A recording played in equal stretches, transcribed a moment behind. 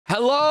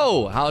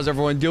Hello, how's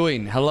everyone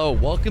doing? Hello,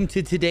 welcome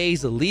to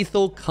today's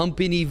Lethal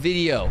Company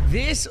video.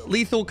 This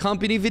Lethal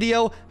Company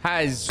video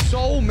has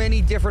so many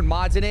different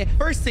mods in it.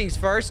 First things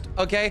first,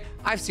 okay?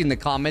 I've seen the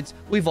comments.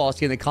 We've all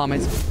seen the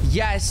comments.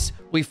 Yes,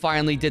 we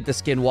finally did the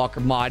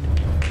Skinwalker mod.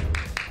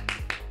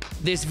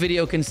 This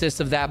video consists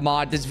of that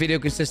mod. This video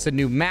consists of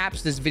new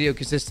maps. This video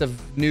consists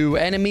of new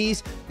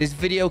enemies. This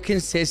video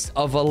consists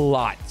of a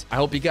lot. I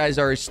hope you guys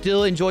are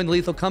still enjoying the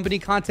Lethal Company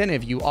content.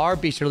 If you are,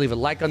 be sure to leave a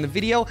like on the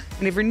video.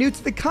 And if you're new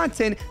to the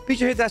content, be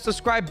sure to hit that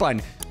subscribe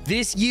button.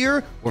 This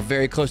year, we're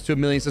very close to 1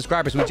 million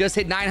subscribers. We just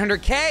hit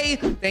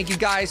 900K. Thank you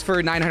guys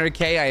for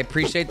 900K. I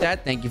appreciate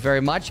that. Thank you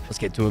very much. Let's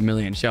get to 1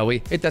 million, shall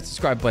we? Hit that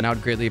subscribe button. I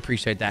would greatly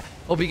appreciate that.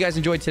 Hope you guys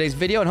enjoyed today's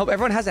video and hope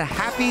everyone has a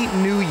happy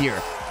new year.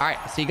 All right,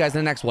 see you guys in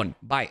the next one.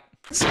 Bye.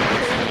 Matt!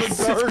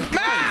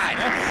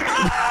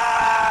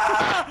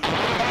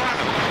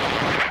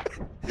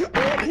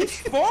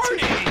 He's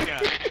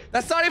farting!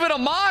 That's not even a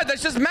mod.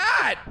 That's just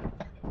Matt.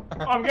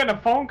 I'm getting a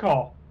phone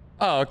call.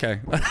 Oh, okay.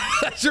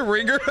 That's your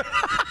ringer?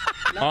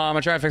 Oh, I'm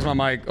gonna try and fix my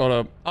mic. Hold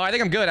up. Oh, I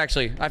think I'm good,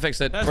 actually. I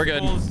fixed it. We're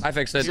good. I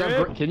fixed it.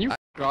 Can you f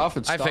off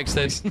and stop? I fixed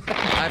it.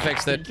 I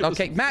fixed it.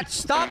 Okay, Matt,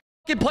 stop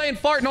playing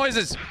fart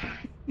noises.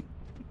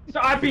 So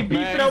I be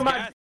beefing out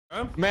my...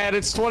 Matt,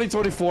 it's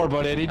 2024,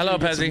 buddy. I need Hello, you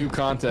to get some Pezzy. new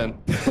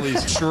content,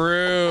 please.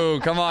 True.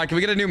 Come on. Can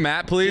we get a new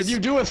map, please? Can you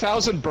do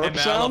 1,000 burp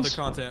Matt, I love the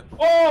sounds? content.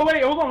 Oh,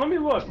 wait, hold on, let me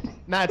look.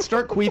 Matt,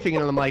 start queefing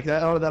into the mic.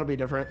 That'll be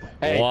different.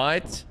 Hey,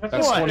 What?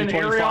 that's what, an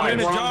 2025.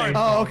 area on jar. me.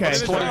 Oh, okay.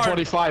 It's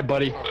 2025,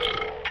 buddy.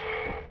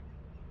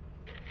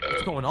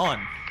 What's going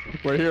on?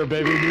 We're here,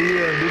 baby. New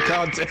year, new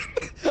content.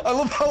 I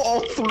love how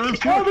all three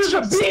of you Oh, there's a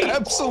are just beat!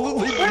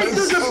 absolutely Wait,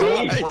 there's a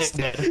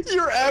mesmerized.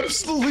 You're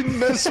absolutely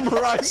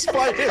mesmerized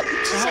by it.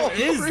 What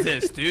is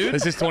this, dude?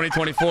 This is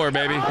 2024,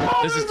 baby.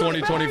 This is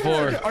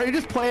 2024. Are you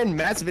just playing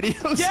Matt's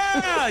videos?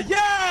 Yeah,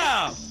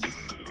 yeah!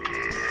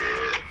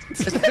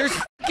 There's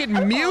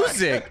fucking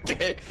music.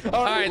 Okay.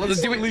 All right,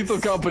 let's do it. Lethal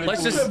Company.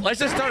 Let's just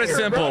start it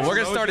simple. We're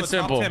gonna start it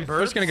simple.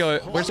 We're just gonna go.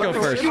 We're just go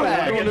first. We're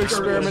going to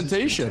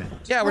experimentation.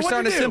 Yeah, we're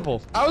starting it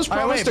simple. I was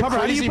promised a Puffer,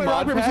 how do you crazy play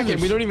rock, mod paper, pack, and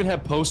scissors? we don't even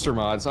have poster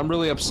mods. I'm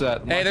really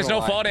upset. Hey, there's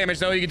no fall damage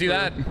though. You can do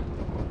that.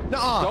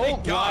 Nuh-uh.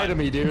 Don't lie to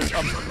me, dude.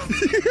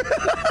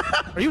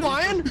 Are you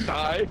lying?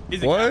 Die.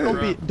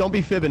 What? Don't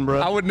be fibbing,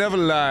 bro. I would never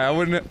lie. I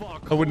would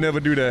never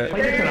do that.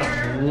 Like, it's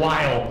been a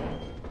while.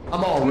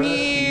 I'm all ready.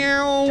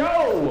 Meow.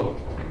 Yo!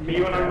 Me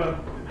when I'm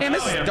a... Damn,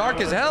 this is dark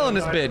as hell in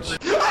this bitch.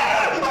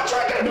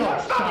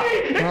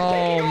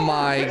 Oh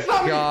my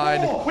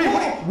god. Wait,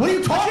 what are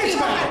you talking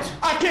about?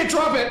 I can't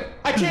drop it.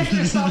 I can't.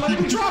 It's not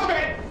letting me drop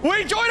it.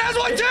 Wait, Joy has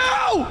one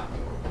too!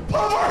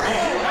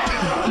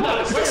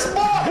 This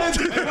mod.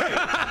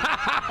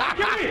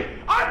 Give me!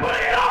 I'm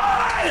putting it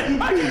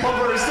on!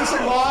 Puffer, is this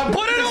a mod?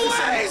 Put it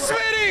away,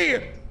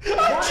 Smitty!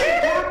 I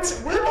can't.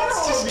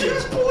 It just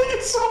keeps pulling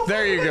itself.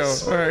 There you go.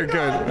 All right,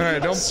 good. All right, I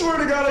don't. swear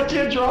to God, I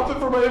can't drop it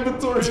from my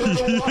inventory. I don't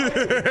know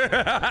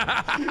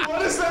why.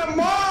 What is that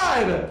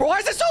mod? Why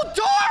is it so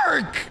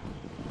dark?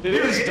 It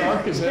is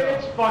dark as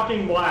It's hell.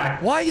 fucking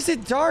black. Why is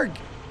it dark?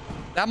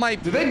 That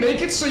might. Did they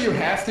make it so you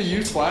have to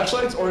use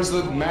flashlights, or is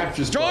the map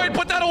just? Joy, bugged?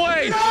 put that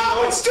away!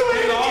 No, it's doing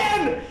it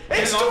again!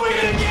 It's doing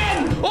it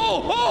again!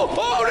 Oh no!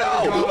 Oh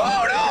no!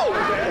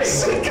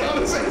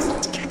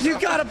 You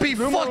gotta be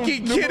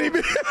fucking kidding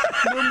me!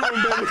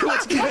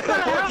 What the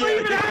hell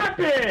even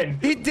happened?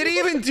 Did he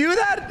even do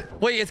that?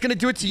 Wait, it's gonna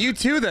do it to you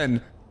too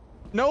then.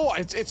 No,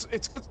 it's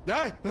it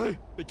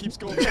keeps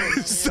going.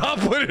 Stop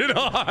putting it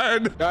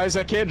on! Guys,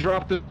 I can't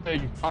drop this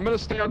thing. I'm gonna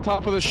stay on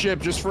top of the ship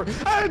just for.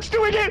 Ah, it's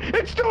doing it!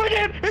 It's doing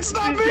it! It's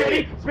not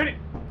me! Spinny.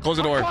 Close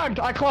the door.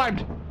 I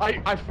climbed.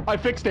 I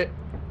fixed it.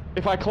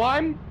 If I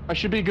climb, I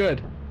should be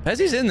good.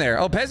 Pezzy's in there.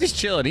 Oh, Pezzy's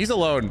chilling. He's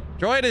alone.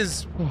 Droid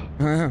is.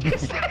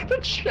 Is that the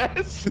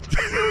chest?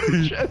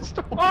 The chest.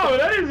 Oh,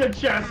 that is a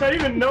chest. I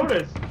didn't even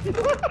notice.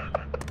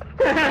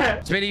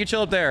 Smitty, you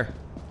chill up there.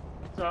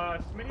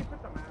 Smitty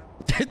put the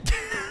mask.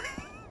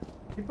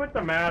 He put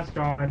the mask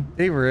on.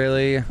 Did he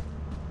really?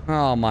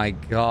 Oh my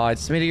god.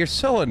 Smitty, you're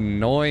so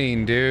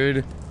annoying,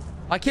 dude.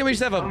 Why can't we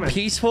just have a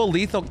peaceful,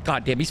 lethal...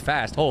 God damn, he's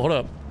fast. Hold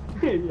up.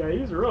 Yeah,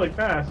 he's really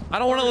fast. I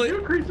don't want Did you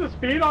increase the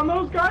speed on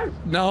those guys?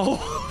 No.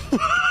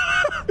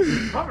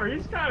 Cover,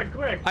 he's kind of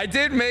quick. I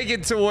did make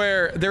it to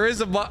where there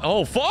is a...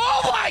 Oh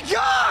my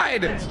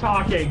god! It's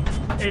talking.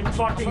 It's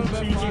fucking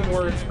speaking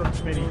words from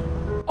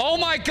Smitty. Oh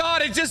my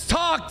god, it just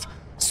talked!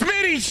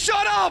 Smitty,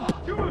 shut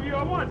up! Two of you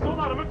at once. Hold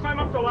on, I'm gonna climb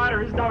up the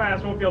ladder. His dumb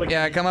ass won't be able to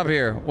Yeah, come up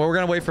here. Well, we're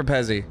gonna wait for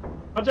Pezzy.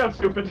 Watch out,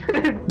 stupid.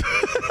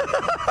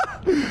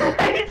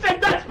 And he said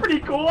that's pretty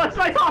cool as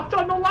I hopped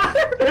on the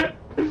ladder.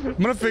 I'm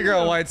gonna figure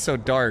out why it's so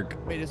dark.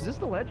 Wait, is this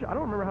the ledge? I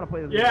don't remember how to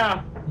play this.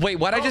 Yeah. Wait,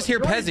 why'd I just hear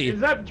Droid. Pezzy? Is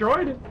that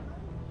Droid?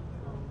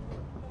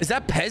 Is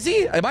that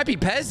Pezzy? It might be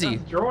Pezzy.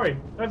 That's Droid.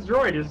 That's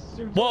Droid. His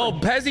suit's Whoa,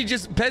 orange.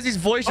 Pezzy's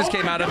voice just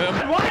came out of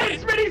him. Why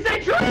did Smitty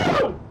say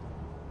true?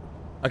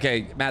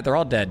 Okay, Matt, they're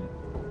all dead.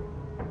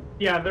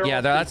 Yeah,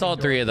 That's all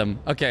three of them.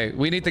 Okay,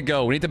 we need to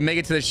go. We need to make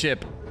it to the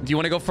ship. Do you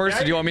want to go first,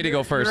 or do you want me to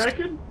go first? You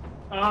reckon?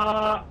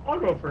 I'll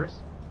go first.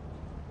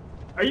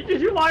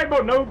 Did you lie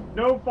about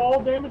no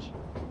fall damage?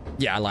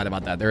 Yeah, I lied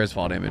about that. There is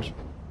fall damage.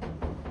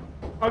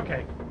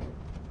 Okay.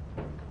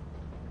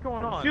 What's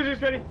going on? Excuse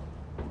me, Smitty.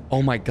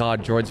 Oh my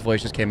God, George's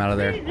voice just came out of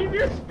there.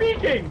 You're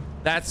speaking.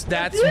 That's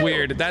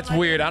weird. That's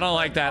weird. I don't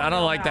like that. I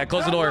don't like that.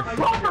 Close the door.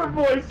 Proper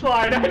voice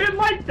line. I didn't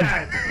like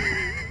that.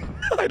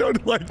 I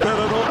don't like that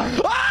at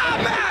all.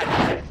 Ah,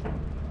 man!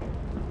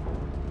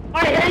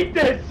 I hate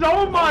this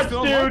so much,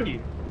 Still dude.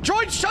 lucky.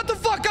 George, shut the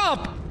fuck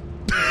up!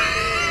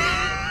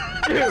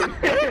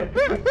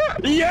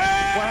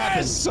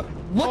 Yes! Oh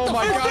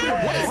my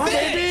God! What is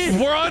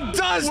this? We're on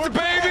dust,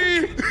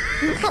 baby!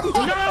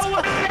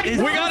 No way.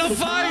 We gotta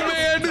fight,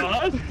 man!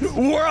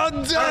 We're on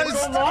Go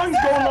dust! long,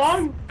 go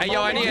long. Hey,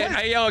 yo, I need it.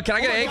 Hey, yo, can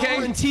I get an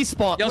We're in AK? T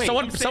spot. Yo, Wait,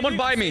 someone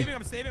buy me.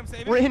 I'm saving.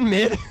 we're in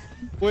mid.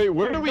 Wait,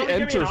 where do we Don't give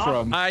me enter an op.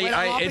 from?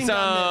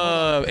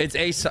 It's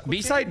A side,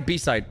 B side, B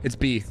side. It's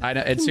B. I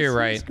know it's here,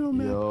 right?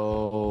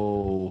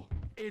 Yo.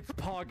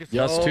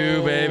 Just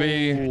two,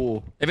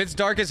 baby. If it's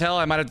dark as hell,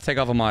 I might have to take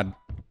off a mod.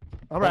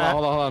 All Hold right.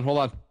 on, hold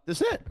on.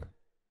 This is it.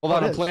 Hold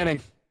on, it I'm is. planning.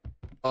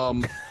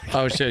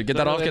 Oh shit! Get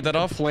that off. Get that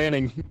off.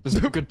 Planning. There's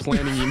good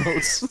planning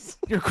emotes.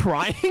 You're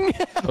crying?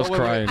 I was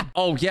crying.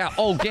 Oh yeah.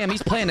 Oh damn,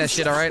 he's playing that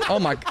shit. All right. Oh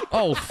my.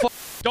 Oh fuck.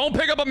 Don't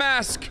pick up a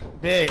mask.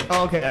 Big.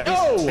 Oh, okay.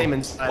 No! Same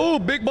inside. Oh,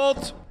 big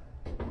bolt.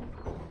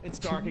 It's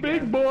dark again.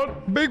 Big boy.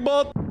 Big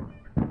bolt.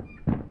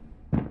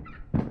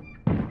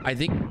 I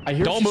think. I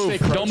hear Don't if you move. stay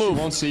crouched, Don't he move.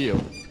 won't see you.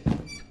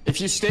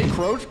 If you stay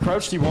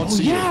crouched, he won't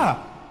see you.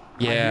 Yeah.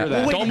 Yeah. hear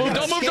that. Don't Wait, move. you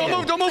Don't gotta move. Don't scan.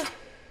 move. Don't move.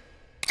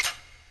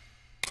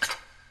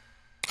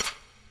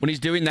 When he's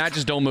doing that,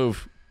 just don't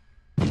move.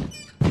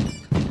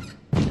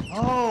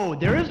 Oh,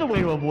 there is a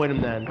way to avoid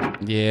him then.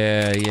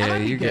 Yeah. Yeah.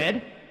 You You get.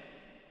 dead?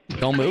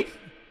 Don't move.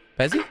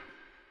 Pezzy?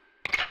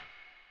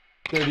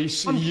 Did he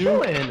see I'm you?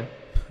 chilling.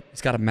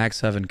 He's got a Mag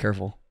 7.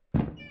 Careful.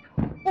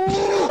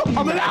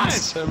 I'm alive.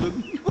 7.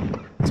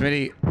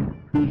 Smitty.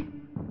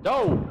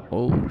 No.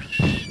 Oh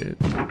shit.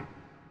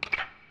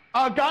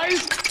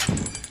 Guys.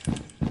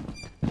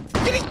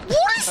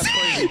 What is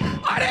he?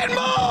 I didn't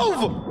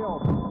move!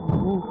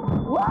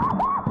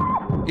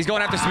 He's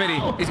going after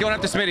Smitty. He's going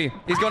after Smitty.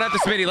 He's going after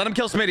Smitty. Let him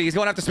kill Smitty. He's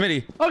going after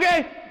Smitty.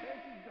 Okay.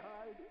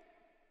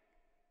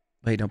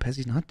 Wait, no,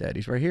 Pezzy's not dead.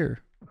 He's right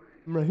here.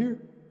 I'm right here.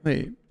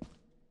 Wait.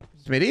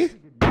 Smitty?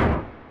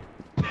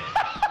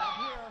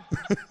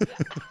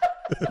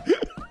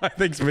 I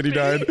think Smitty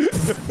died.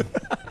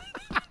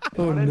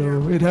 Oh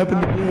no, it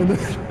happened again.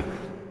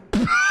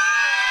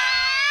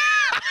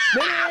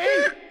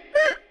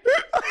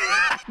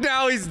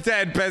 Now he's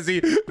dead,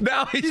 Pezzy.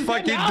 Now he's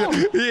fucking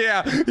dead.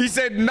 Yeah. He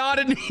said, not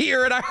in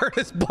here, and I heard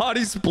his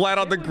body splat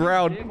on the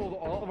ground. Gambled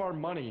all of our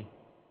money.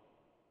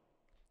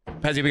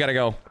 Pezzy, we gotta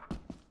go.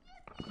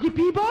 You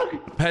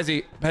P-Bug?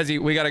 Pezzy,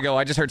 we gotta go.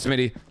 I just heard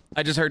Smitty.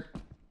 I just heard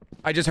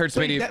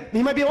Smitty.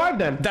 He might be alive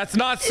then. That's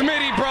not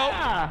Smitty, bro.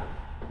 Ah,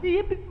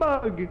 the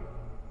P-Bug.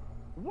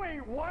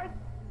 Wait, what?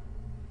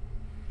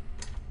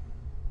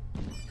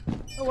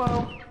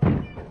 Hello.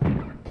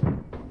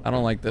 I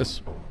don't like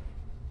this.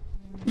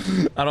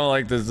 I don't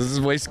like this. This is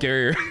way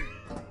scarier.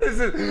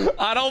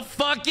 I don't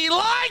fucking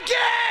like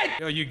it!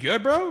 Yo, you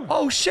good, bro?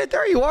 Oh shit,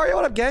 there you are. Yo,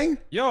 what up, gang?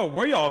 Yo,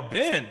 where y'all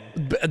been?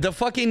 The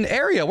fucking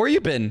area. Where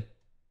you been?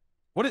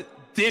 What is...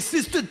 This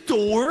is the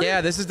door?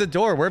 Yeah, this is the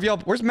door. Where have y'all...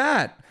 Where's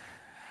Matt?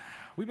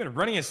 We've been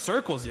running in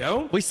circles,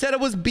 yo. We said it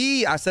was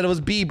B. I said it was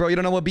B, bro. You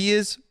don't know what B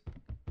is?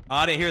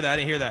 I didn't hear that. I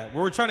didn't hear that.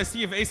 We were trying to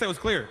see if A side was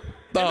clear.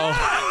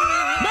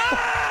 Oh.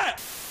 Matt!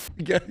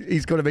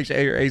 He's going to make sure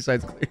your A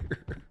side's clear.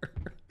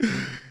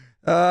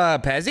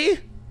 Pezzy?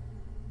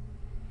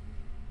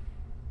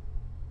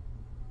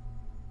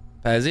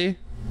 Pezzy?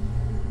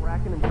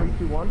 Racking in 3,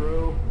 2, 1.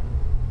 Bro.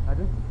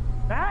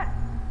 Matt?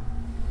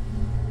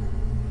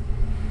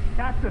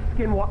 That's the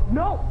Skinwalker.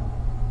 No!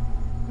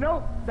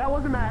 No, that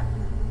wasn't Matt.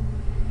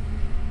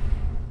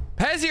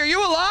 Pezzy, are you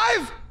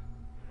alive?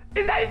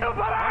 Is that you,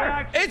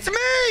 brother? It's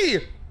me!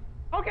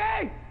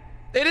 Okay!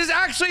 It is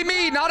actually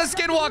me, not a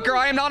Skinwalker.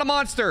 I am not a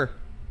monster.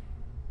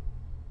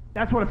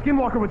 That's what a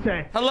Skinwalker would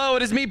say. Hello,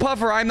 it is me,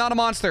 Puffer. I am not a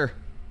monster.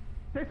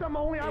 Say something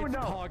only I would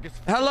know.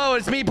 Hello,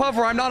 it's me,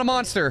 Puffer. I'm not a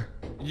monster.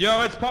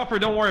 Yo, it's Puffer.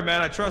 Don't worry,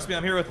 man. Trust me.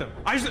 I'm here with him.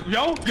 I just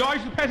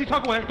Pezzy,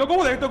 talk over there. Don't go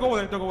over there. Don't go over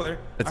there. Don't go over there.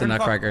 It's I a heard him talk.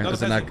 nutcracker.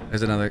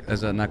 Another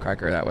There's a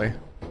nutcracker that way.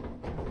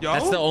 Yo?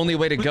 That's the only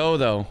way to go,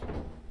 though.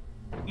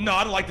 No,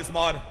 I don't like this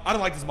mod. I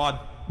don't like this mod.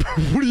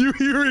 What are you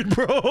hearing,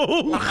 bro?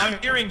 I'm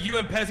hearing you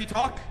and Pezzy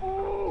talk.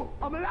 Ooh,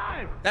 I'm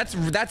alive. That's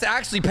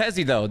actually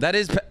Pezzy, though. That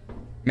is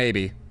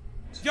maybe.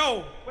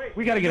 Yo,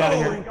 We gotta get out of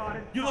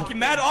here. you looking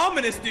mad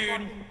ominous,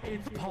 dude.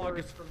 It's pog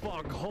as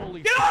fuck.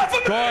 Holy Get off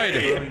of me!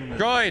 Droid.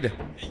 Droid.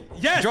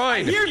 Yes,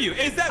 I Droid. hear you.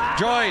 Is that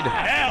Droid.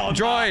 Hell,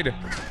 Droid.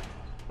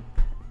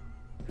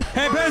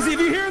 Hey, Pezzy, if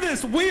you hear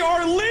this, we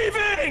are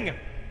leaving.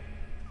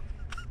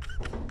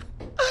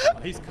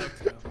 He's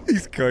cooked. Now.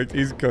 He's cooked.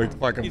 He's cooked.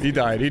 Fuck him. He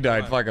died. He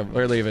died. Fuck him.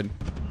 We're leaving.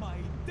 My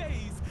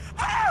days.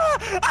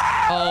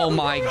 Oh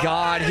my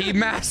god. He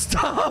messed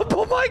up.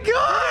 Oh my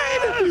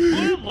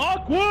god.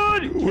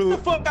 Lockwood! Get the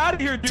fuck out of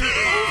here, dude. Close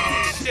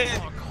this shit.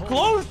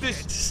 Close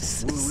this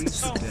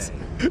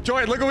shit.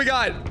 Droid, look what we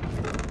got.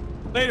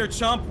 Later,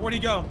 chump. Where'd he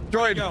go?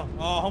 Droid. Go.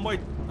 Oh, homeboy.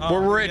 Oh,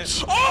 We're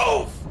rich.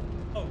 Oh!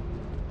 Oh,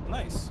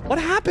 nice. What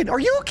happened? Are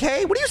you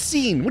okay? What are you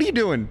seeing? What are you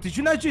doing? Did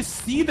you not just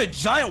see the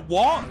giant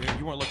wall?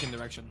 You weren't looking in the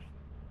direction.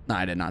 No,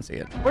 I did not see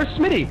it. Where's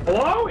Smitty?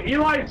 Hello?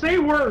 Eli, say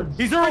words.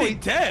 He's already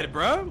dead,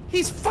 bro.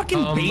 He's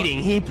fucking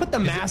baiting. He put the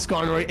mask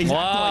on right.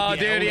 Wow,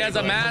 dude, he has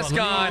a mask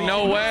on.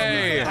 No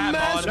way.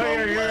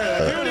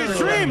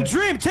 Dude,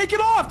 Dream, take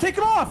it off. Take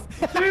it off.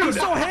 Dude, he's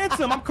so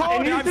handsome. I'm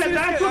calling you.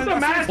 That's what the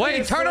mask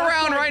Wait, is. turn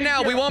around right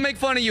now. We won't make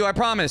fun of you. I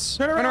promise.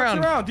 Turn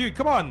around, dude.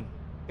 Come on.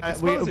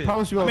 We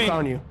promise we won't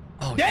found you.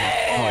 Oh,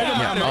 Yeah. It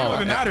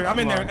doesn't matter. I'm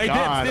in there. Hey,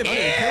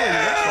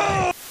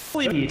 Dibs.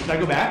 Should I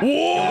go back?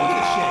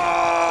 Whoa!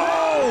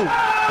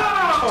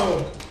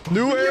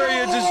 New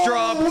area just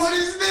dropped. What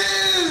is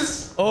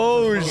this?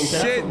 Oh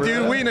shit,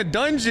 dude, we in a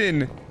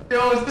dungeon.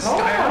 Yo, is this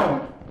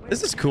Skyrim?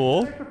 This is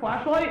cool. Extra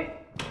flashlight?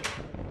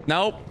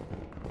 Nope.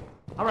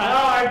 All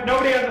right.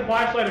 Nobody has a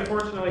flashlight,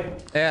 unfortunately.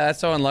 Yeah, that's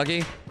so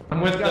unlucky.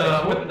 I'm with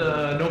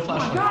the no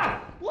flashlight.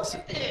 God. Look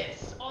at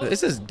this.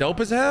 This is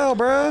dope as hell,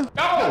 bro.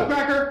 Go,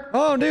 Cracker.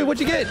 Oh, dude,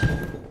 what'd you get?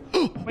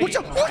 Watch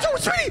out,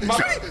 Smitty!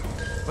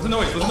 What's the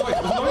noise?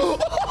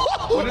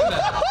 What is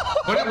that?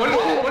 What is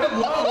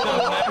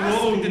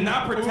whoa, did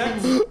not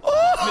protect me. Where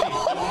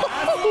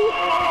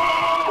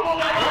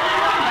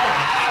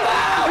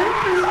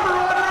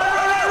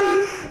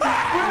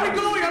are we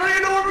going? I don't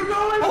even know where we're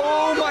going.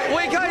 Oh my,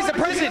 wait guys, a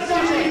present!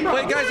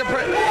 Wait guys, a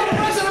present!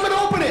 Present, I'm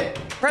gonna open it.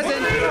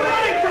 Present! What are you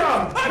running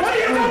from? What are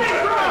you running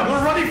from?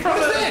 We're running from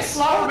this.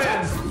 Flower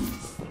man.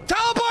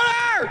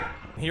 Teleporter!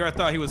 Here I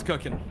thought he was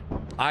cooking.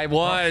 I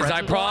was,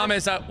 I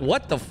promise.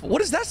 What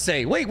does that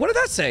say? Wait, what did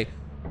that say?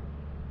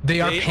 They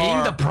are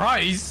paying the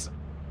price.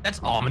 That's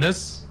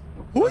ominous.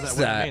 Who is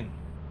that?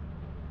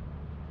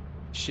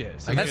 Shit.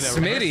 That's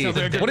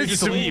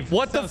Smitty.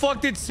 What the fuck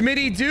did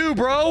Smitty do,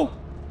 bro?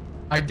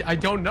 I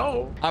don't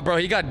know. Bro,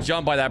 he got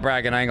jumped by that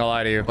bracken. I ain't gonna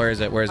lie to you. Where is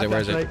it? Where is it? Where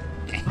is it?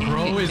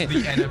 Bro is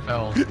the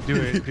NFL. Do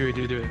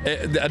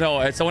it.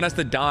 No, someone has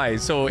to die.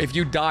 So if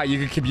you die, you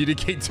can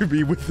communicate to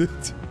me with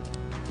it.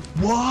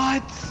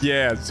 What?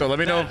 Yeah, so let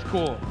me know. That's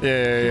cool.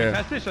 Yeah.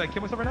 That's it. Should I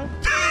kill myself right now?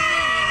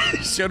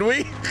 Should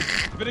we?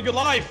 It's been a good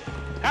life.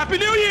 Happy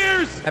New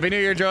Year's! Happy New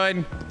Year, droid.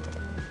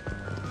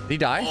 Did he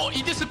die? Oh,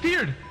 he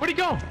disappeared. Where'd he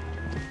go?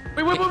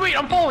 Wait.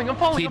 I'm falling.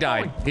 He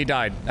died. He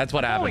died. That's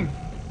what happened.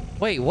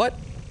 Wait, what?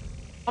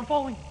 I'm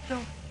falling. No.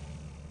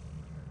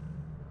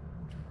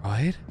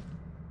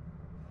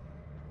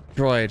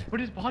 Droid.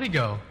 Where'd his body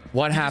go?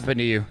 What happened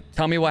to you?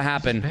 Tell me what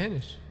happened.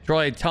 Spanish.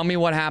 Droid, tell me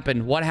what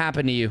happened. What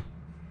happened to you?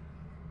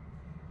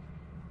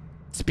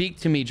 Speak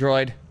to me,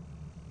 droid.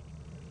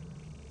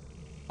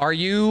 Are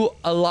you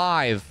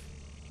alive?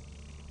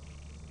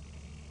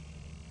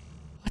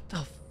 What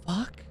the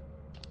fuck?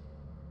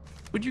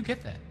 Where'd you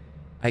get that?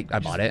 I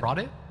bought it. Brought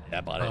it? Yeah,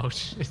 I bought it. Oh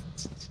shit.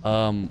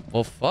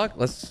 Well, fuck.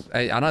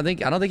 I don't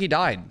think he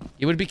died.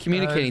 He would be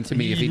communicating to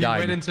me if he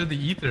died. He went into the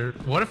ether.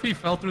 What if he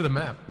fell through the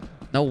map?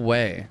 No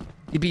way.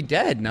 He'd be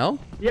dead, no?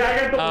 Yeah,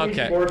 I got the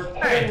police board.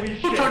 Holy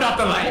shit. turned off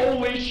the light?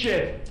 Holy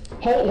shit.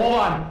 Hold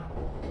on.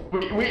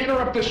 We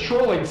interrupt this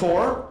trolling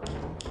for.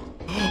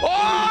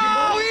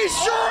 Oh, he's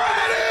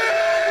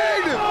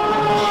shredding!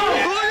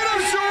 Look at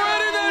him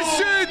shredding that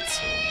shit!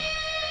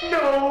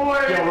 No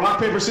way. Yeah, rock,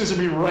 paper, scissors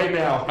me right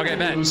now. Okay,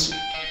 bet.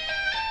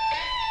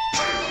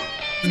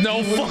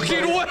 No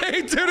fucking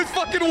way, dude. It's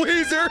fucking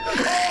Weezer.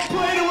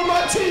 Playing it with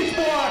my teeth,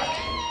 boy.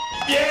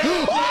 Yeah. Playing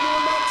it with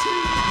my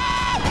teeth.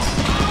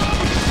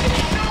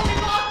 No, we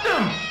locked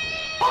him.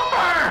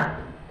 Puffer.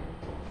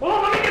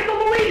 Well, let me get the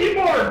Luigi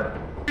board.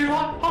 We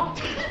locked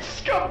him.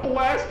 Just got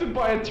blasted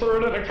by a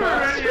turret at a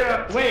concert.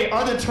 Yeah. Wait,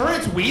 are the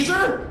turrets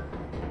Weezer?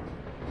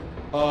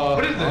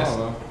 What is this?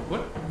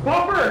 What?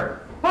 Puffer,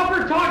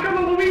 talk on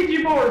the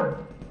Luigi board.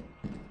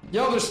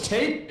 Yo, there's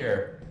tape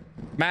here.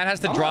 Matt has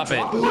to drop it.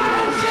 Yo,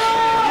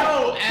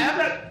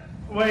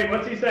 wait,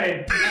 what's he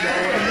saying? What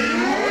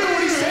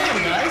are you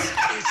saying, guys?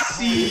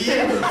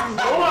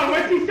 Hold on,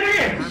 what's he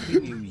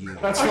saying?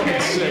 That's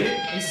fucking sick.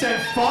 He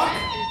said fuck?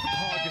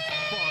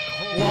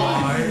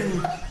 Why?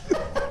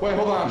 Wait,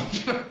 hold on.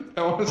 I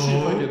want to see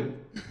if I can.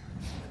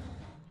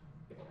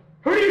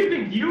 Who do you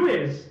think you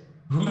is?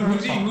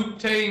 Who's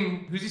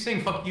he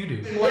saying fuck you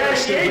dude? Yeah,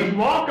 he is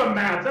welcome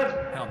mats. That's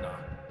Hell no.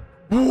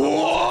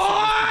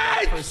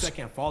 What? For a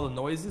second, for all the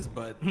noises,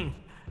 but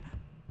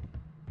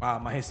wow,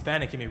 my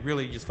Hispanic in me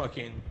really just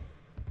fucking.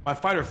 My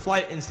fight or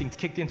flight instinct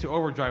kicked into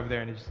overdrive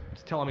there, and it's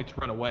telling me to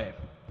run away.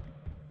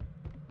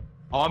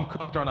 Oh, I'm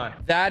cooked, aren't I?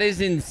 That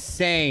is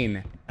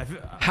insane.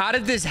 How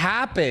did this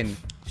happen?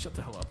 Shut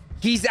the hell up.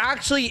 He's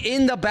actually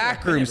in the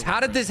back rooms. How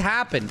did this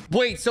happen?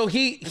 Wait, so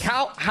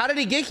how did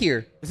he get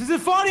here? This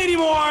isn't funny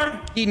anymore.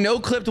 He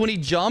no-clipped when he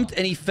jumped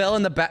and he fell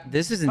in the back.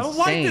 This is insane. I don't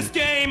like this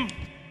game.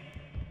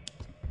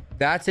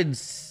 That's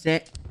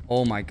insane.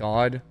 Oh my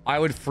God. I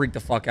would freak the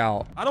fuck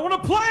out. I don't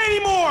want to play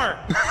anymore.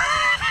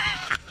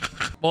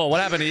 Well,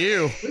 what happened to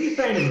you? what are you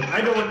saying? I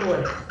don't look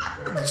away.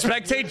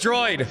 Spectate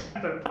droid.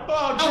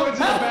 Oh, droid's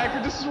in the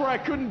back. This is where I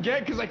couldn't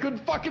get because I couldn't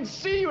fucking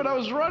see you when I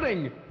was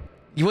running.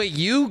 Wait,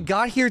 you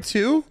got here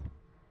too?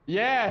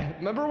 Yeah,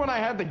 remember when I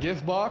had the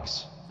gift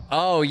box?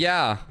 Oh,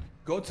 yeah.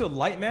 Go to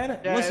light, man.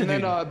 Yeah, Listen,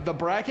 and then dude. the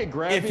bracket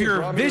grabbed If me, your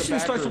brought me to the vision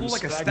back starts to room,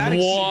 look like a stacked static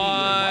me. sheet, What?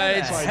 why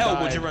the So I hell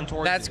died. would you run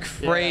towards That's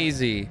me?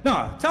 crazy.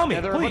 No, tell me,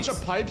 Yeah, there were a please. bunch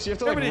of pipes you have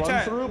to like Everybody run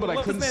chat. through, but I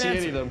Let couldn't this see man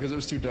any of answer. them because it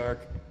was too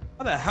dark.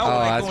 How the hell Oh, would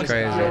I that's go into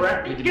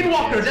crazy.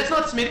 Skinwalker, that's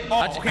not Smith.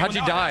 How'd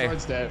you die?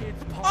 Mine's dead.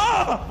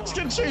 Ah! It's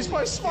getting chased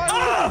by a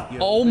smiler.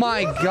 Oh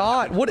my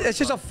god. What? It's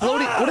just a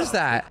floating. What is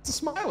that? It's a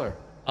smiler.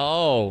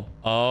 Oh.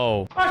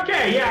 Oh.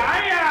 Okay, yeah,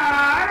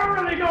 I don't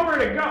really know where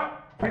to go.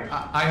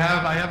 I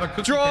have a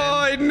cookie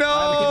Droid, And no!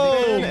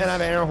 I have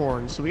an air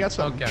horn, so we got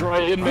some. Okay.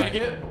 Droid didn't make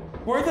it.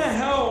 Where the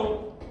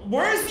hell?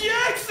 Where's the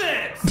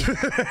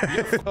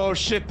exit? Oh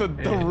shit, the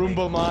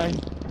Roomba mine.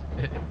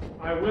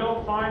 I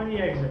will find the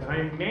exit. I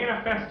am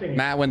manifesting it.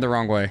 Matt went the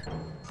wrong way.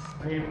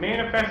 I am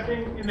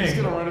manifesting an He's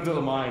exit. gonna run into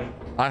the mine.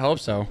 I hope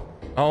so.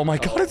 Oh my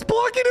god, it's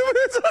blocking him.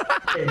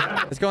 Okay,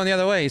 that's It's going the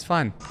other way. He's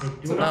fine.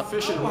 It's an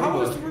efficient How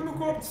does the Roomba. Roomba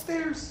go up the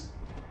stairs?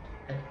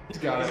 He's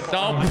got it.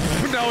 No,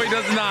 no, he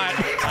does not.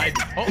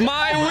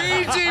 My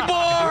Ouija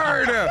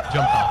board!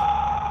 Jump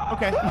off.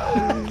 Okay.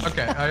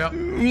 Okay.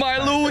 My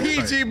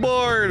Luigi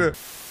board!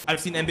 I've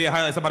seen NBA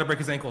highlights about to break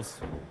his ankles.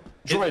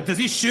 Droid, Does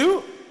he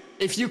shoot?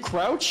 if you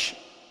crouch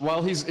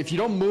while if you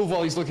don't move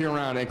while he's looking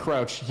around and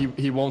crouch,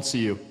 he won't see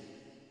you.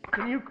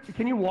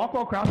 Can you walk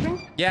while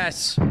crouching?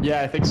 Yes,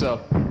 Yeah, I think so.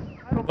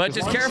 but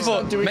just long as he's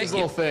careful. not doing his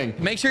little thing.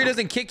 Make sure he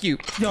doesn't kick you.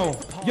 Yo,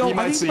 He I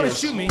might think he's see gonna us.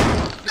 shoot me.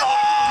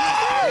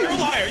 You're a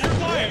liar. You're a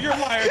liar. You're a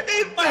liar.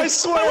 I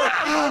swear,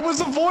 I was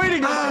avoiding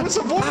him. I was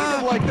avoiding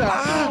him like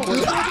that.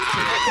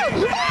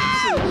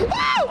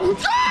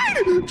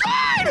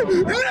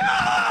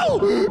 No!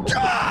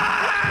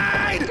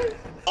 Drive!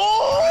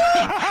 Oh!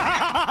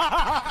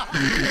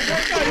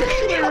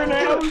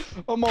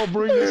 I'm all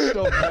bring this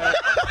stuff back.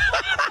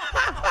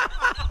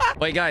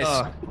 Wait, guys.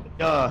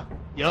 Yeah.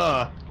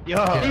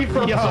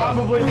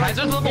 Probably. Guys,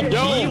 there's a little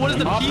P. What does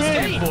the P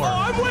stand for?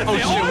 Oh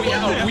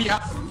shit, we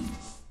have.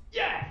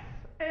 Yes!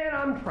 And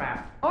I'm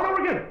trapped. Oh no,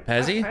 we're good.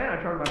 Pezzy? And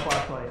I charged my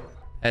flashlight.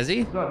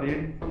 Ezzy? What's up,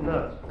 dude? I'm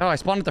nuts. Oh, I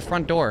spawned at the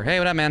front door. Hey,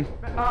 what up, man?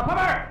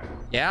 Puffer!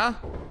 Yeah?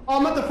 Oh,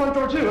 I'm at the front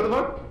door too. What the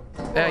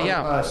fuck?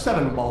 Yeah.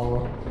 7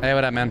 ball. Hey,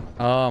 what up, man?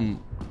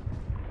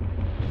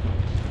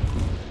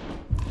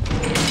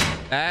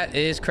 That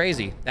is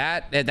crazy.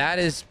 That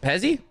is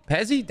Pezzy?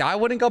 Pezzy? I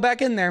wouldn't go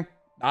back in there.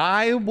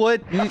 I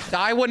would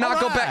not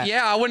go back.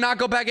 Yeah, I would not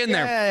go back in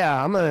there.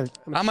 Yeah. I'm gonna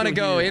shoot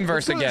go you.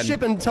 inverse Let's go to the again.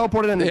 ship and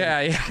teleport it in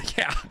there.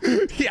 Yeah.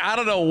 I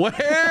don't know where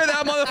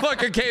that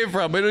motherfucker came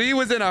from, but he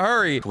was in a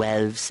hurry.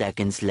 12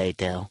 seconds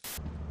later.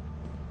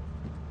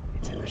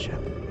 It's in the ship.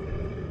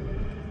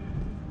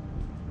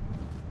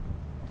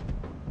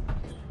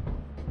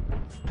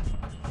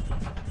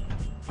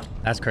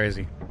 That's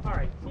crazy. All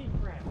right, keep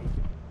grabbing.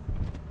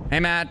 Hey,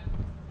 Matt.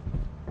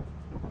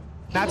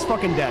 That's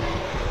fucking dead.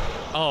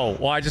 Oh,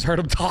 well, I just heard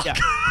him talk. Yeah.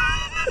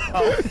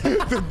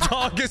 The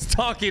dog is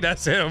talking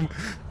as him.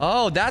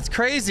 Oh, that's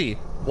crazy.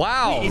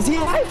 Wow. Is he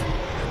alive?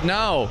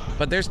 No,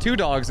 but there's 2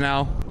 dogs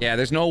now. Yeah,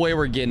 there's no way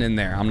we're getting in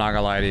there. I'm not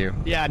gonna lie to you.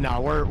 Yeah,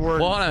 no, we're. Well,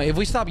 hold on. If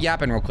we stop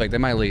yapping real quick, they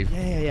might leave.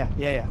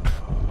 Yeah.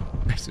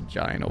 There's a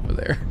giant over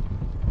there.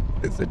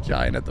 There's a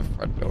giant at the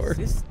front door. Is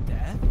this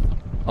death?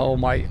 Oh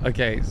my.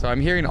 Okay, so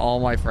I'm hearing all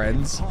my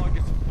friends.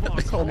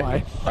 Oh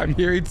my. I'm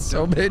hearing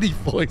so many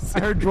voices. I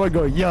heard Droid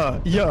go, yeah.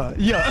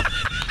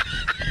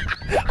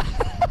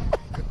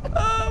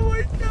 Oh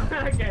my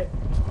god. Okay.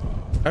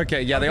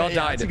 Okay, yeah, they all yeah,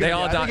 died. that's a good They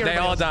all idea. I died. think They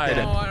all everybody else is died.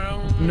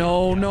 dead.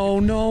 No.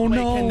 Wait,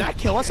 can that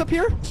kill us up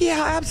here?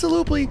 Yeah,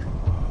 absolutely.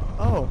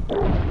 Oh.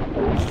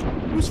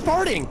 Who's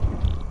farting?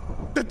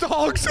 The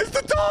dogs! It's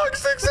the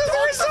dogs! It's because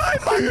they're inside!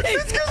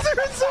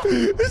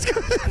 It's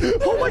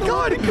because... Oh my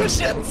god!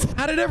 Cushions.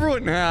 How did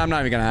everyone... Nah, I'm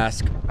not even gonna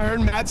ask. I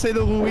heard Matt say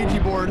the Luigi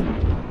board.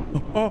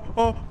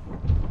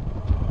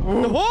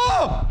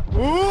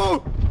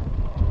 Oh!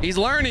 He's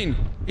learning!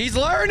 He's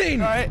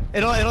learning! All right,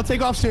 it'll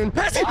take off soon.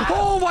 Pezzy!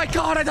 Oh my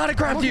god, I thought I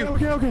grabbed you!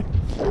 Okay.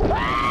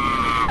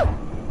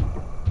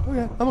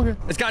 Okay, I'm okay.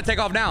 It's gotta take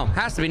off now.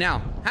 Has to be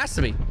now. Has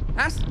to be.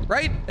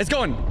 Right? It's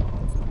going.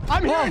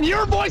 I'm hearing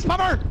your voice,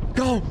 Puffer.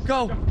 Go.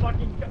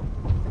 Fucking go.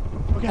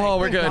 Okay, Oh,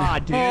 we're thank good.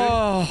 God,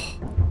 dude.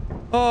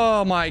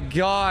 Oh my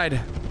god.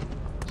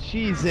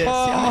 Jesus.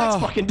 Yeah, that's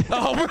fucking dead.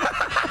 Oh.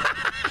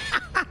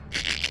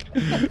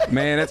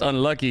 Man, that's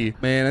unlucky.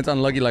 Man, that's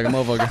unlucky like a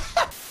motherfucker.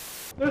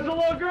 There's a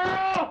little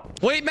girl!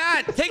 Wait,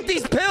 Matt, take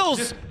these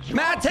pills.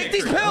 Matt, take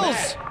these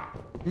pills.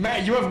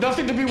 Matt, you have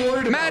nothing to be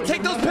worried about. Matt,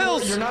 take those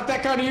pills. You're not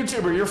that kind of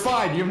YouTuber. You're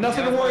fine. You have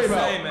nothing to worry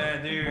about. Say,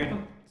 man, dude.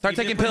 Start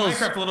taking pills.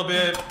 Minecraft a little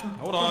bit.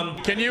 Hold on.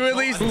 Can you at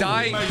least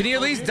die? Can you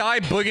at least die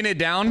booging it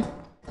down?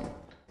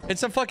 It's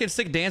some fucking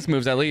sick dance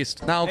moves at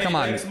least. No, come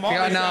on. No,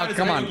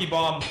 come on.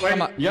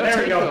 Come on. You gotta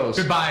take those.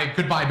 Goodbye,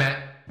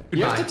 Matt.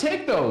 You have Goodbye. to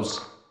take those.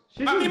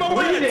 She's How many just more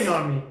breathing minutes?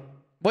 on me.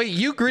 Wait,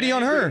 you greedy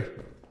on her.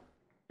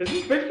 Is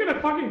this bitch gonna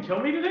fucking kill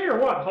me today or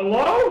what?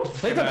 Hello?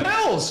 Take the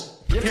pills.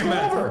 You have to Here, come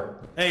Matt. over.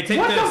 Hey, take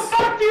What this. the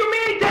fuck do you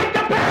mean? Take the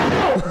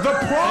pill!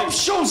 The prompt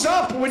shows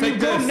up when you Take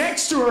go this.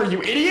 next to her,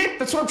 you idiot.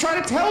 That's what I'm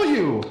trying to tell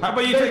you. How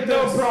about you There's take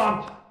no this?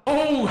 prompt.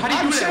 Oh, how do you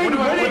I'm do that? saying What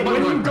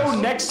when do I you go press?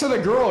 next to the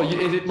girl,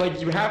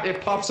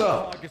 it pops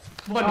up.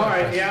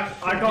 Alright, yeah,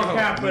 I call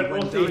cap, but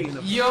we'll see.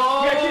 Yo!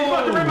 Yeah, she's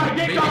about to rip my dick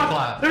Make it off.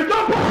 clap. There's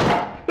no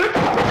prompt! There's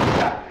no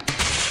prompt!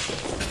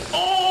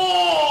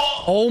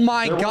 Oh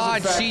my There was, in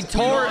God, fact, she no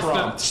tore.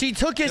 prompt. She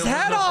took his There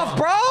was head no off,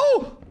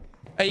 prompt. bro.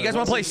 Hey, you guys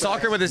want to play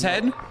soccer with his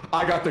head?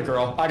 I got the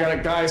girl. I got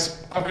it,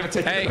 guys. I'm gonna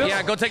take Hey, the pills.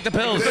 yeah, go take the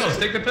pills.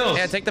 Take the pills.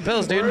 Yeah, take the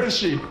pills, Where dude. is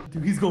she?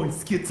 Dude, he's going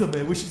schizo,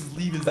 man. We should just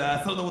leave his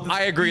ass. I don't know what this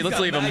I agree. he's Let's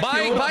got leave him. mad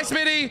Bye, kills. bye,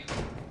 Smitty.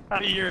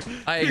 Out of here.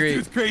 I agree.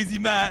 This dude's crazy,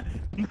 Matt.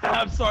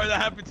 I'm sorry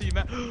that happened to you,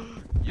 Matt.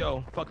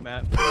 Yo, fuck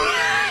Matt.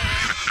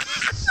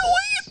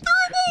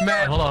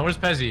 Matt, hold on. Where's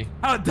Pezzy?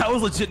 That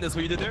was legitness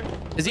what you did there.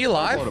 Is he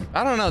alive?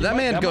 I don't know. That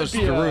man That goes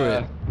might be, through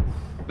it.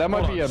 That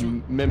might be a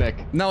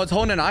mimic. No, it's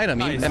holding an item.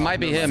 Nice. It might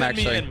be him, Send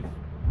me actually. in.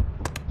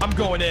 I'm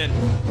going in.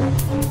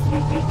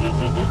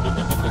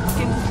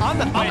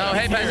 Oh,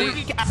 hey,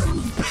 Pezzy.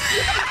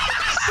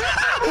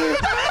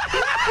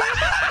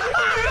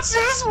 It's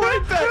just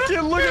right back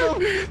in. Look at him.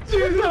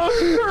 Dude, that was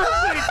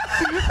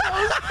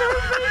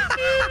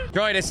perfect!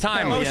 Droid, it's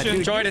time.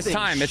 Motion. Droid, it's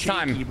time. It's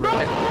time. It's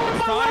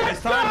time.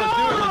 Let's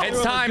do it.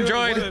 It's time,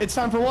 Droid. It's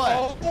time for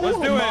what? Let's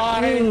do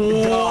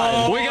it.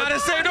 God. We gotta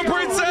save the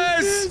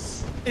princess.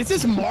 Is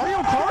this Mario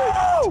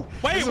Kart?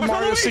 Wait, This is where's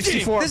Mario Luigi?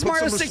 64. This Put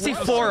Mario some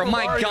 64. Oh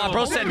my God,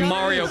 bro said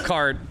Mario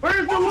Kart.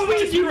 Where's the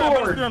Luigi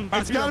board?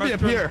 It's gotta be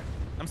up here.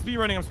 I'm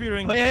speedrunning. I'm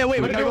speedrunning. Hey,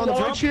 wait, we gotta go on the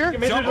bridge here?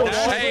 Jump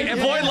dash. Hey,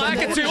 avoid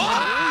Lakitu.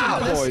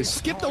 Ah! Boys.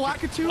 Skip the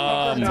Lakitu?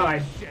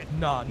 Nice.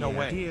 Nah, no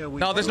way.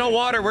 No, there's no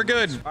water. We're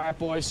good. All right,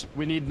 boys.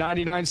 We need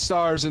 99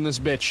 stars in this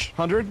bitch.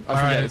 100? I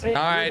forget it.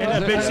 All right. And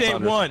that bitch That's ain't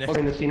under. one.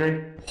 In the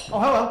scenery. Oh,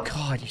 hello.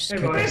 God, you Hey,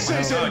 skipped boy. This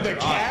isn't the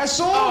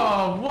castle.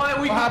 Oh, what?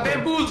 We got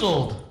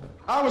bamboozled.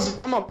 I'm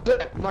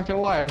upset. I'm not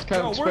gonna lie. I was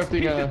kind of Where's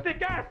expecting piece of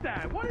thick ass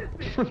at? What is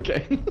this? Okay.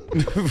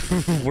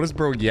 What is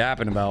bro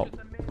yapping about?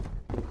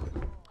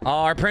 Oh,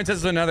 our princess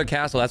is in another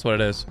castle. That's what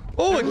it is.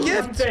 Oh, a One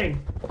gift. thing.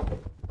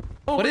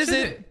 Oh, What is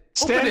it?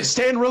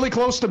 Stand really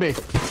close to me.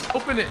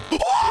 Open it.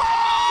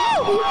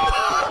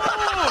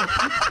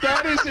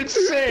 That is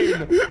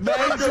insane.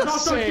 That is There's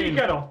also a tea insane.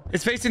 kettle.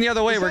 It's facing the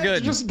other way. Is We're that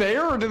good. just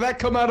there, or did that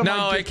come out of my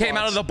No, it gift came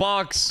out of the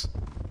box?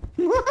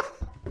 box.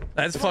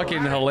 That's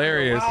fucking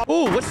hilarious.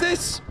 Oh, what's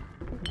this?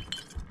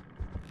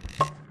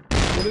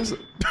 What is it?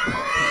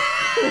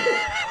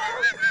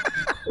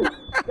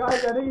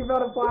 Guys, I think you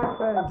found a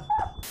flashbang.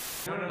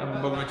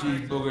 Hamburger,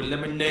 cheeseburger,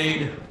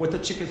 lemonade with the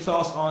chicken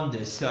sauce on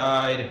this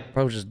side.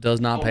 Bro just does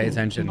not pay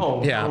attention.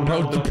 no, Yeah, no, bro,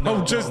 no, no, bro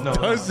no, just no,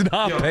 no. does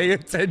not Yo. pay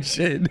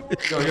attention.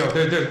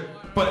 Yo,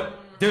 but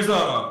there's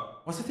a,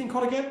 what's the thing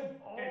called again?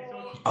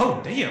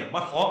 Oh, damn, my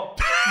fault.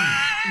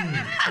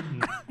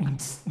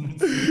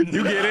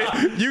 You get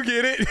it? You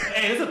get it?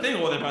 Hey, there's a thing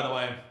over there, by the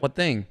way. What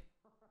thing?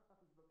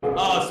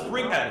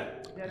 Spring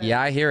head.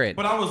 Yeah, I hear it.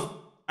 But I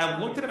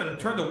looked at him and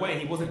turned away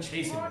and he wasn't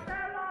chasing me.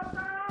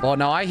 Well,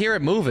 no, I hear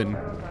it moving.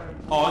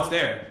 Oh, it's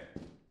there.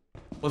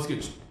 Let's get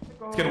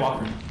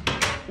Skinwalker.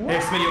 Hey,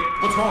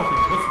 Smitty, what's wrong with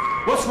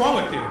you? What's wrong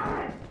with you?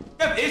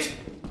 You have itch.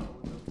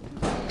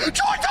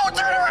 Joy, don't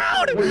turn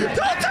around!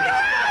 Don't turn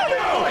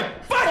around!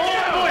 Fuck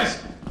you, boys!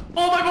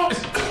 All my boys!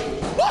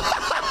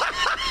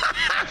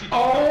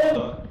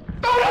 Oh!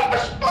 No,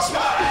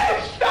 stop!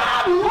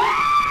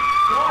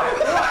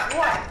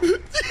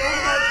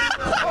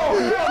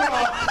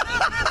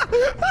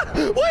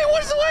 Wait,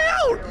 what's the way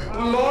out?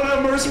 Lord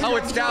have mercy. Oh,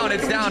 it's down,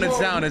 it's down, it's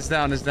down, it's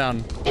down, it's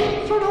down.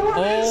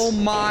 Oh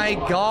my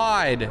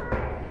God.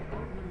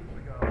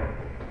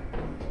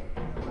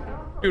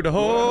 Dude,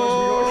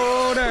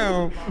 hold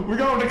down. We're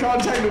going to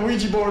contact the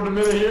Ouija board in a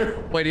minute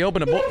here. Wait, he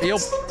opened he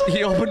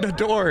opened the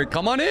door.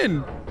 Come on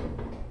in.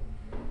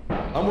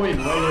 I'm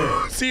waiting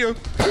right here. See you.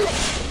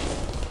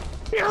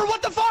 Here,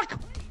 what the fuck?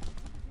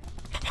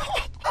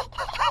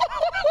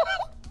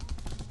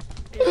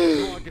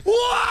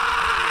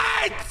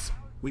 What?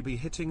 We be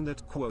hitting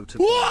that quota.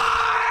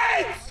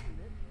 What?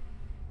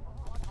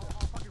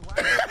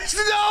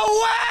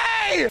 No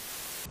way!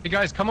 Hey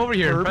guys, come over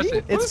here. Press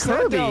it. It's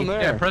Kirby. Down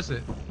there. Yeah, press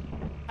it.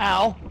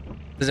 Ow.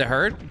 Does it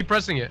hurt? Keep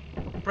pressing it.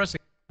 Keep pressing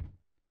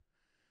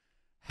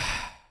it.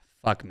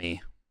 Fuck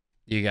me.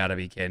 You gotta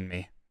be kidding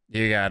me.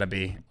 You gotta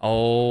be.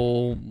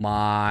 Oh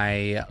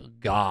my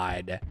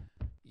God.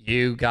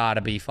 You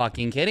gotta be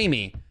fucking kidding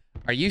me.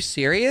 Are you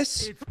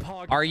serious?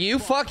 Are you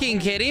fucking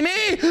kidding me?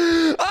 I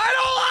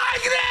don't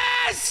like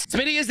this!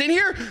 Smitty is in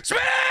here?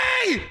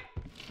 Smitty!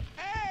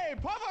 Hey,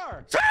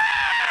 Puffer!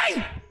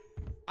 Smitty!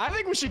 I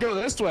think we should go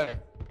this way.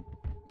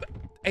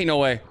 Ain't no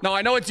way. No,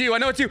 I know it's you. I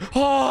know it's you.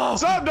 Oh,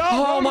 What's up, dog?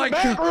 oh Welcome my to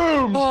the back God.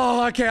 room.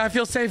 Oh, okay. I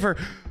feel safer.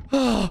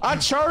 Oh. I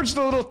charged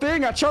the little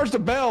thing. I charged the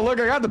bell. Look,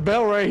 I got the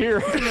bell right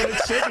here.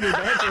 It's taking me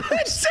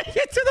back. Send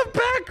it to the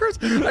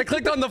backwards. I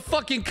clicked on the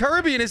fucking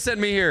Kirby and it sent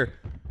me here.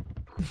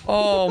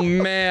 Oh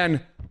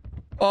man.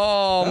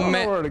 Oh I don't know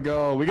man. where to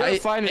go. We gotta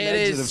find an It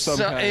exit is of some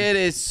so, kind. it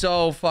is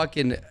so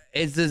fucking.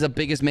 is this the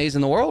biggest maze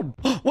in the world?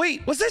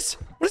 Wait, what's this?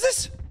 What is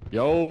this?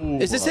 Yo.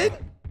 Is this it?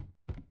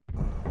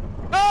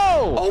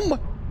 Oh! Oh my.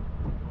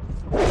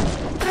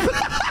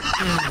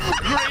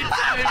 Great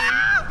timing.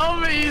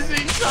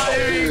 Amazing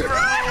timing, bro.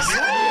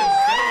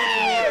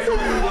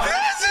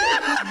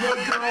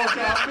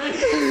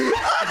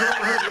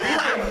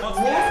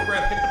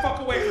 Get the fuck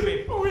away from me.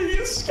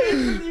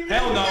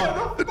 Hell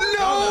no.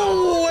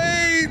 No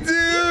way,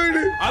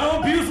 dude. I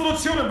don't abuse little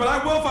children, but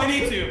I will if I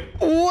need to.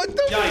 What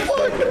the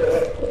fuck?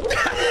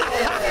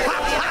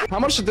 How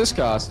much did this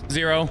cost?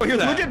 0. Look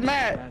at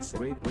Matt.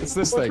 It's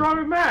this thing. What's wrong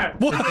with Matt?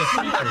 What?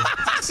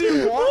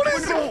 What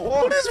is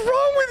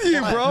wrong with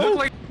you,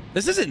 bro?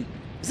 This isn't.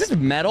 Is this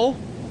metal?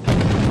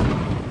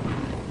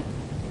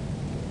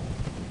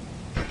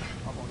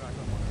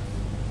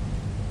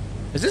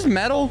 Is this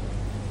metal?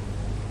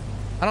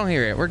 I don't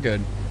hear it. We're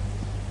good.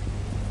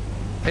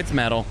 It's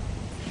metal.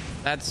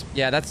 That's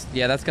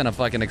gonna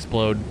fucking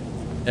explode.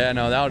 Yeah,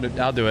 no, I'll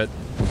do it.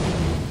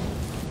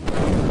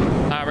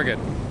 Alright, we're good.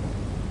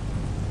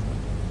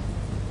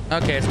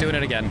 Okay, it's doing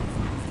it again.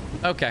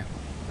 Okay.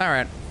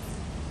 Alright.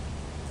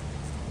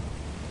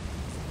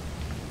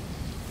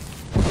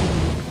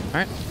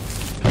 Alright.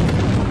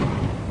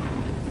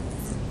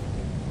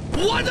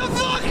 What the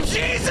fuck?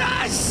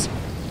 Jesus!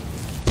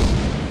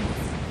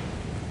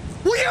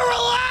 Will you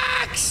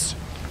relax?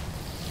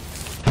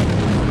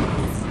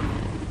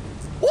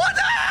 What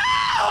the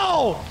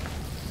hell?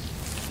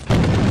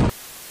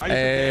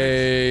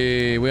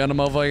 Hey, we on a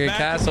motherfucking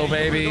castle,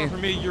 baby.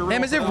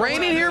 Damn, is it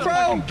raining here,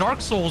 bro?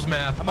 Dark Souls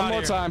math. One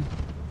more time.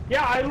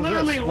 Yeah, I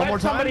literally let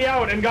somebody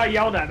out and got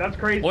yelled at. That's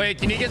crazy. Wait,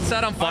 can you get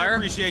set on fire? I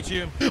appreciate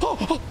you.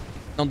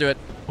 Don't do it.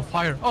 Oh,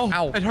 fire. Oh,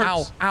 Ow, it hurts.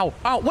 ow, ow,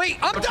 ow. Wait,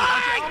 I'm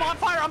dying! I'm on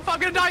fire. I'm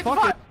fucking dying.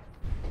 Fuck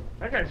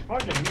That guy's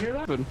fucking. You hear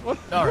that?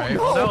 All right.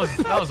 Well,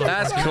 that was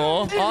That's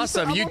cool.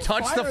 Awesome. You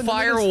touched the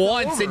fire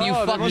once and you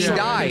fucking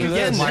died.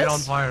 Again, light on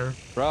fire.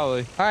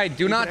 Probably. All right,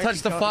 do not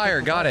touch the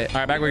fire. Got it. All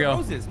right, back we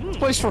go. This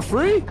place for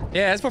free?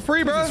 Yeah, it's for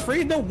free, bro. It's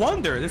free? No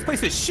wonder. This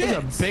place is shit.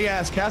 It's a big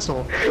ass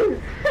castle.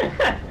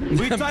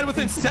 We died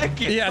within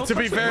seconds. Yeah, to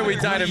be fair, we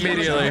died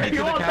immediately.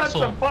 You all touched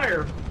the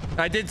fire.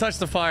 I did touch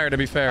the fire, to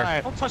be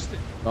fair. Don't touch the.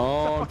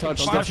 Don't touch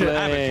the Touch your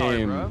avatar,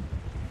 flame. bro.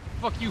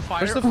 Fuck you, fire.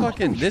 Where's the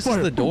fucking... This is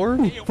the door?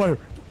 Fire.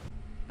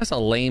 That's a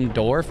lame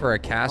door for a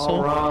castle.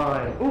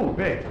 Alright. Ooh,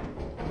 big.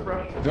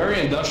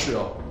 Very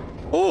industrial.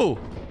 Ooh.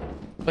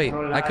 Wait,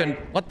 I couldn't...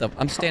 What the...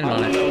 I'm standing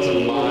on it.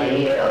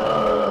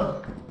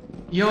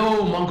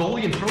 Yo,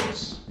 Mongolian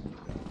tropes.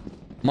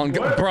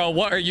 Bro,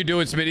 what are you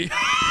doing, Smitty?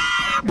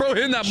 Bro,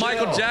 hitting that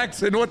Michael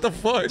Jackson. What the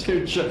fuck?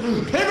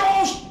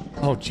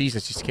 Oh,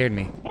 Jesus, you scared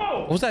me.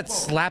 What was that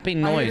slapping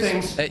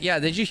noise? Yeah,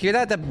 did you hear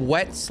that? That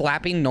wet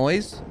slapping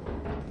noise?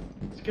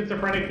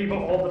 Schizophrenic people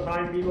all the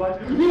time be like,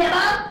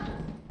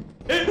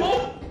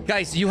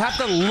 Guys, you have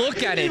to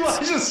look at it.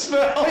 Just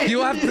smell.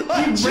 You have to...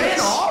 He ran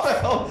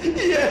off.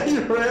 Yeah, he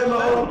ran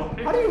off.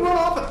 How do you run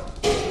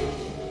off?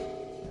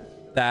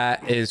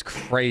 That is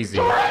crazy.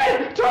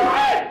 Turret!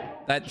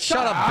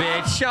 Shut up,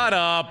 bitch. Shut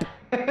up.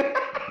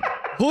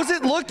 Who's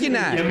it looking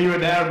at? Give me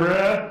with that,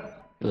 bruh.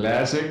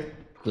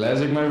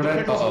 Classic, my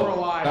friend.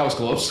 That was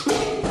close.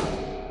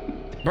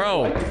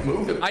 Bro,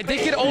 I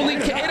think it only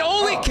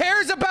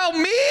cares about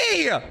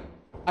me.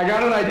 I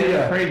got an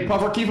idea.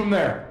 Puffer, keep him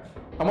there.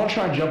 I'm gonna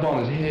try and jump on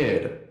his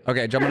head.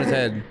 Okay, jump on his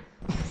head.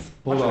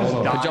 Hold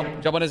on.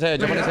 Jump on his head.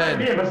 Jump on his That'd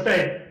be head. a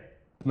mistake.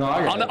 No,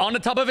 I got it. On the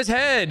top of his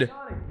head.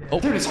 Oh.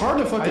 Dude, it's hard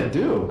to fucking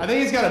do. I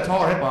think he's got a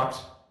taller hitbox.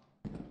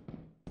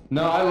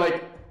 No, I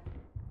like...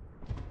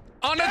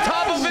 On the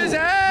top of his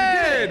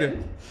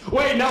head.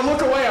 Wait, now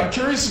look away. I'm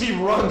curious if he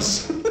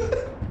runs.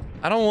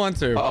 I don't want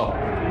to. Uh-oh.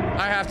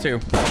 I have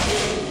to.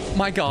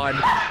 My God.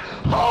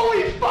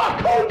 Holy fuck!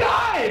 Who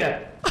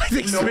died?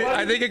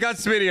 I think it got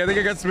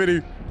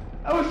Smitty.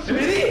 That was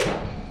Smitty?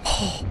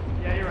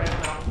 Yeah, you're right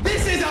now.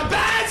 This is a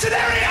bad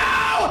scenario!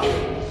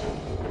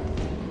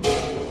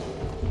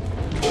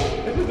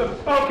 This is a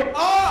okay. I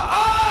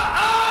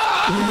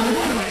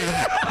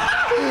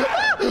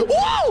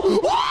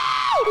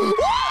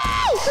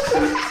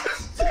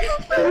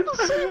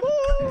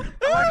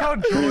like how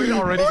Droid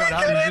already got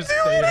out and he just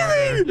stayed out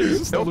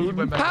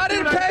there. How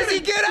did Pezzy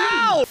get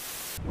out?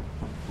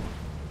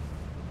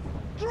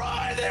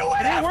 Droid, they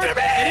went after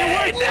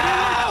me!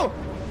 No!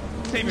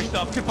 Save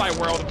yourself. Goodbye,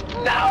 world.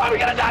 No, I'm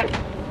gonna die!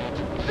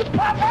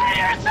 Puffer,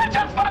 you're such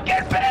a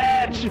fucking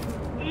bitch!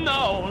 No,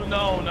 I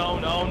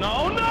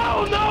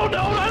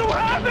don't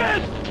have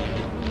it!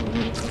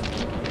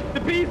 The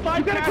B5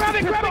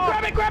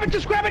 Grab it,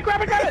 just grab it!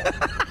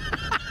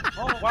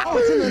 Oh, wow,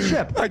 it's in the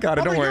ship. I got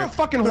it. Don't You're worry. a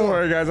fucking Don't whore.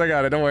 worry, guys. I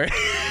got it. Don't worry.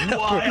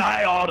 Why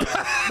I oughta.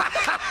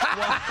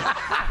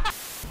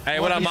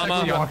 Hey, what up,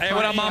 mama? Hey,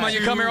 what up, mama?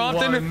 You come here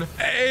often?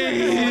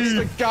 Hey. It's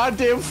the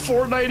goddamn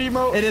Fortnite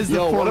emote. It is the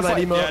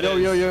Fortnite emote.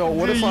 Yo,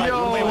 what if I...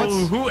 Wait,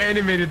 who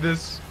animated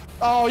this?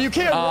 Oh, you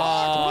can't Oh,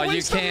 rock. you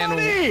Waste of can.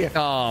 money.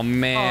 Oh,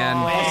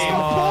 man. What's the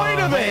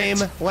point of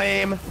it?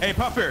 Lame. Hey,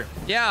 Puffer.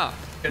 Yeah.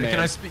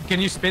 Can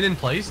you spin in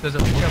place? Does it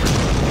look ever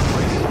spin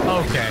in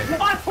place? Okay.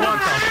 What the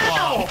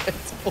fuck?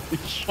 Holy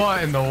shit.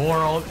 What in the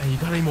world? Hey, you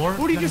got any more?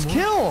 Who did you just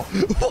kill?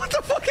 What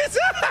the fuck is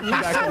that?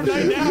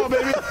 Right now,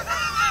 baby.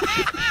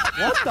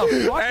 What the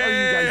fuck Hey, are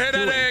you guys hit that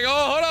doing? thing.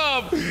 Oh, hold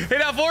up. Hit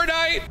that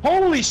Fortnite.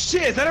 Holy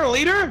shit, is that our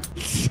leader?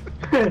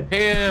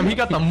 Damn, he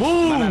got the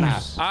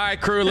moves. All right,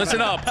 crew,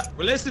 listen up.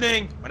 We're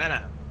listening.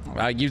 Banana.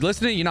 You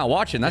listening? You're not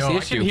watching. That's Yo, the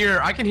issue.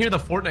 I can hear the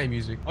Fortnite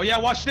music. Oh yeah,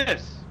 watch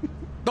this.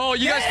 Oh,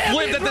 you guys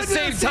flipped at the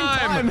same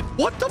time.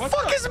 What the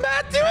fuck is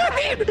Matt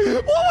doing?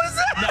 What was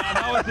that? Nah,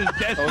 that was the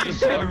deadliest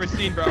shit I've ever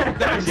seen, bro.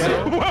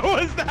 What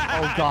was that?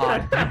 Oh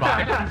god.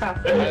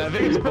 I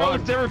think it's bro,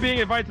 it's never being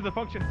invited to the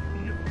function.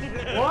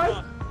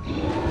 What?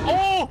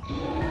 Oh!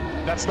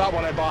 That's not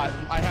what I bought.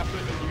 I have to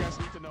admit, you guys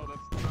need to know that.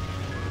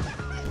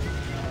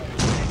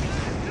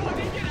 No, I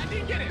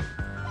didn't get it.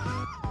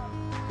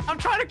 I'm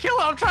trying to kill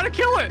it. I'm trying to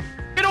kill it.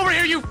 Get over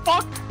here, you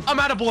fuck. I'm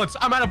out of bullets.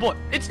 I'm out of bullets.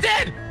 It's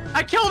dead.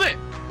 I killed it.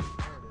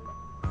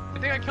 I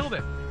think I killed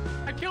it.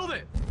 I killed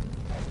it.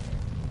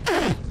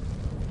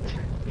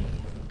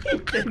 He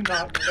did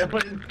not kill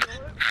it.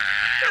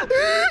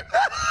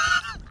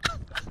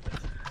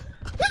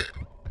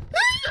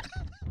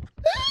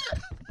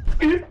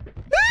 They're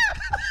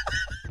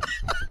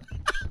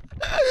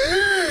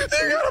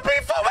gonna be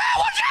fun.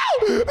 Watch out!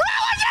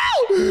 Watch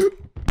out!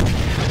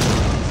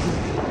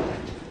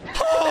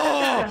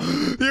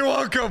 Oh, you're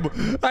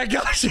welcome. I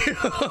got you.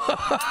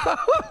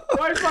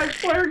 Why is my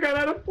flare gun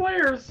out of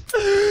flares?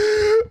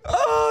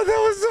 Oh, that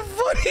was the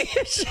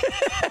funniest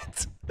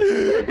shit.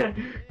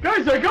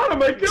 Guys, I got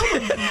him. I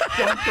killed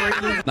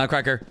him.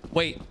 Nutcracker.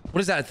 Wait,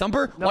 what is that? A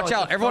thumper? Watch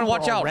out. Everyone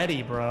watch out.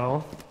 Ready,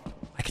 bro.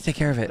 I can take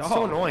care of it.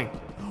 So annoying.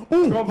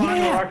 Go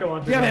behind the rocket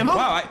launcher. Yeah, man.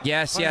 Wow,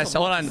 Yes, yes.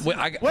 Hold on. Wait,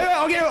 Wait,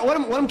 okay, let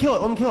him kill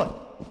it. Let him kill it.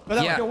 Go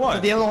that Yeah. way. What?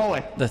 To the end of the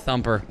hallway. the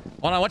thumper.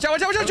 Hold on. Watch out.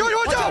 Watch out. Watch out. Joy,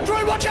 watch out.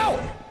 Troy, watch out!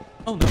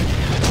 Oh no.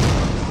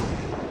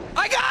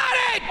 I got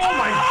it. Oh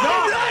my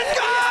god. Let's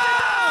go.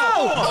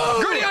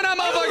 Gritty on that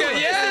motherfucker.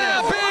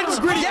 Yeah,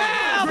 bitch.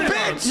 Yeah,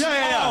 bitch.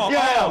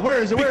 Yeah.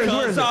 Where is it? Where is it?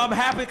 Where is it?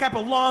 Happy cap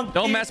long.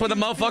 Don't mess with a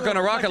motherfucker on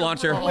a rocket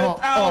launcher.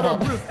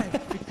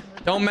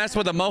 Don't mess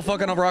with a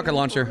motherfucker on a rocket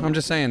launcher. I'm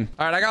just saying.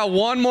 All right, I got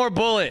one more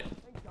bullet.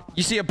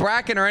 You see a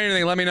bracken or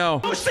anything, let me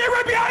know. Oh shit,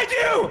 right behind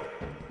you!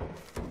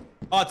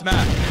 Oh, it's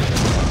Matt.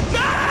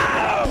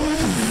 No!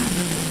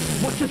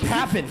 What just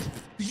happened?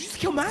 Did you just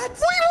kill Matt? Wait,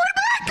 where'd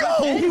Matt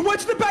go? He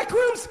went to the back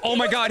rooms. Oh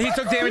my god, he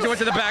took damage and went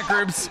to the back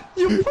rooms.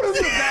 You put him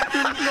in the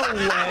bathroom? No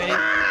way.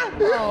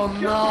 Oh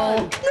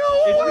no. No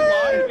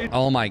way.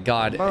 Oh my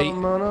god. Hey,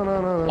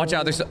 No. watch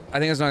out, I think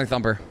there's another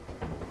thumper.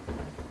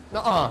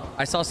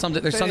 I saw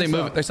something, there's something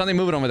moving, there's something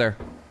moving over there.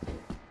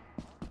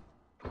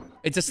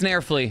 It's a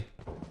snare flea.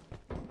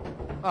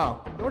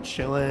 Oh, we're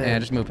chilling. Yeah,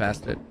 just move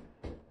past it.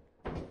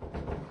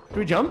 Do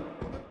we jump?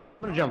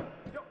 I'm gonna jump.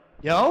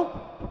 Yo?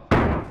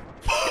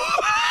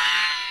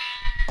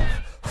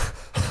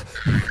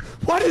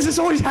 Why does this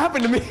always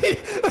happen to me?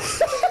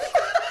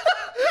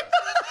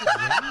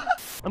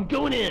 I'm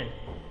going in.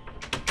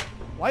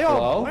 Why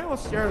y'all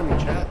staring at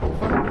me, chat?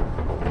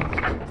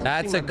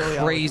 That's a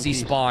crazy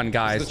spawn,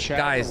 guys.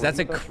 Guys, that's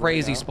a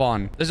crazy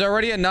spawn. There's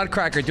already a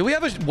nutcracker. Do we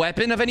have a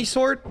weapon of any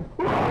sort?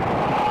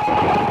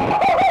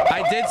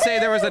 I did say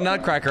there was a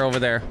nutcracker over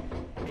there.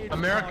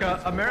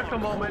 America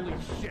moment.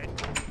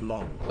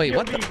 Wait,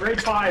 what the?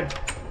 Grade 5.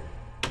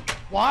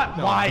 What?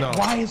 No, Why? no.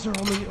 Why is there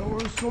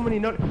only so many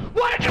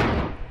What?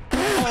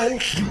 Oh, you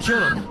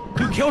killed him.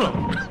 You killed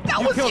him.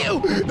 That was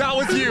you. That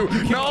was you.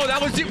 No,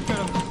 that was you.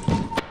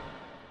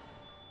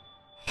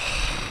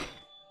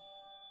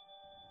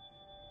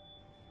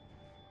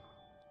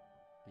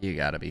 You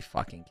gotta be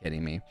fucking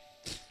kidding me.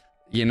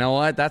 You know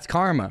what? That's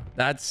karma.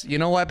 You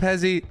know what,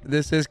 Pezzy?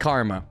 This is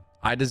karma.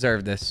 I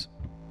deserve this.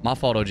 My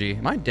fault, OG.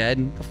 Am I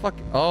dead? The fuck?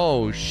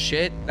 Oh,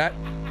 shit. Hey,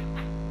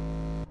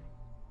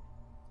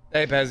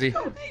 Pezzy.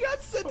 He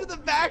got sent to the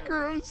back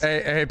rooms.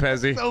 Hey,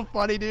 Pezzy. So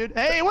funny, dude.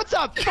 Hey, what's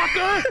up,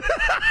 fucker?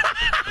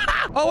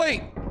 Oh,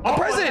 wait. A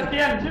present. At the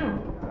end,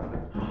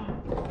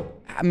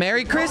 too.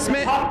 Merry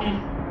Christmas. Hockey.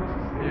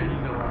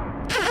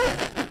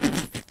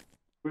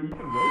 You can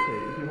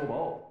rotate if you hold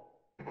alt.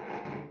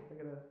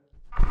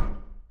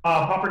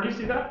 Popper, do you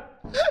see that?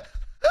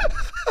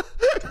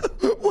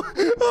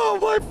 Oh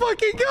my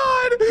fucking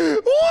god!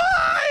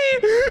 Why?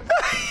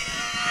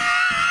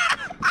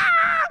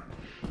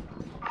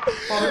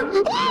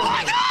 Oh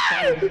my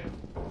god!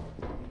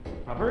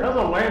 That was a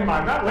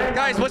landmine. That landmine.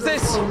 Guys, what's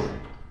this?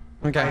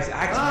 Okay.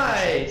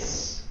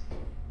 Nice.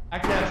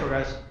 Act natural,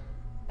 guys.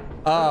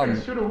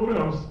 Shoot a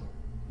Williams.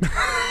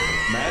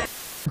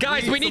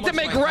 Guys, we need to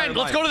make rent.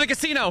 Let's go to the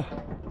casino.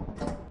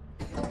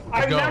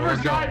 I've never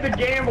tried the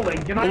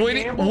gambling. Can I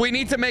gamble? We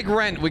need to make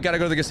rent. We gotta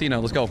go to the casino.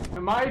 Let's go.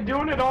 Am I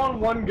doing it all in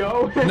one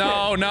go?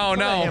 No.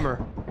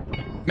 Hammer.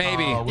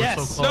 Maybe.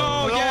 Yes. So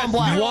No, yes.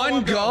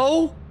 One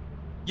go?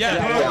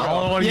 Yeah.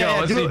 All in one go.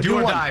 Let's see. Do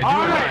or die. Do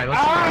or die.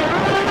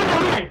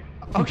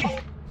 Let's see. Okay.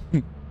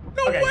 No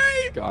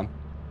way. Gone.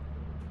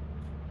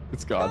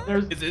 It's gone.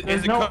 Is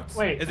it cooked?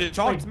 Wait. Is it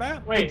chalked,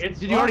 Matt? Wait, it's...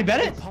 Did you already bet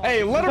it?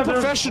 Hey, let a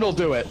professional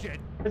do it.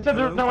 It said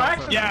there's no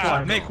action.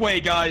 Yeah, make way,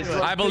 guys.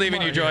 I believe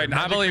in you, Jordan.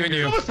 I believe in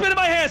you. Someone spit in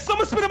my hand.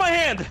 Someone spit in my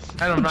hand.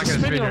 I'm not gonna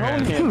spit in your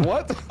hand.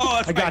 What? Oh,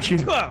 that's I got you.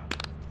 You are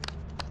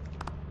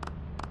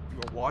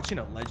watching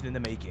a legend in the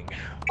making.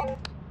 All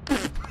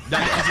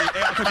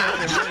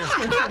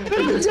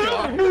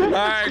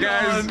right,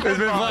 guys. It's been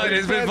fun.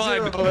 It's been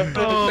fun.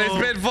 It's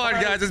been fun,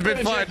 guys. It's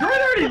been fun.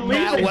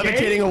 Matt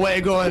levitating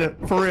away, going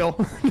for real.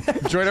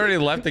 Jordan already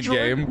left the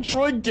game.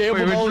 Troy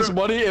gambled all his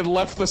money and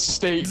left the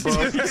state, bro.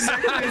 Is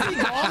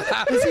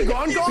he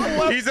gone?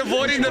 He's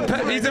avoiding the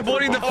fence. He's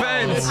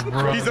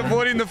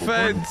avoiding the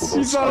fence.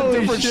 He's on a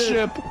different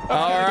ship.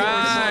 All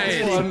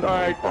right. All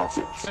right.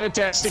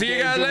 Fantastic. See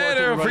you guys Good luck,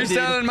 later. everybody.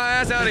 Freestyling my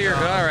ass out of here.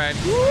 All right.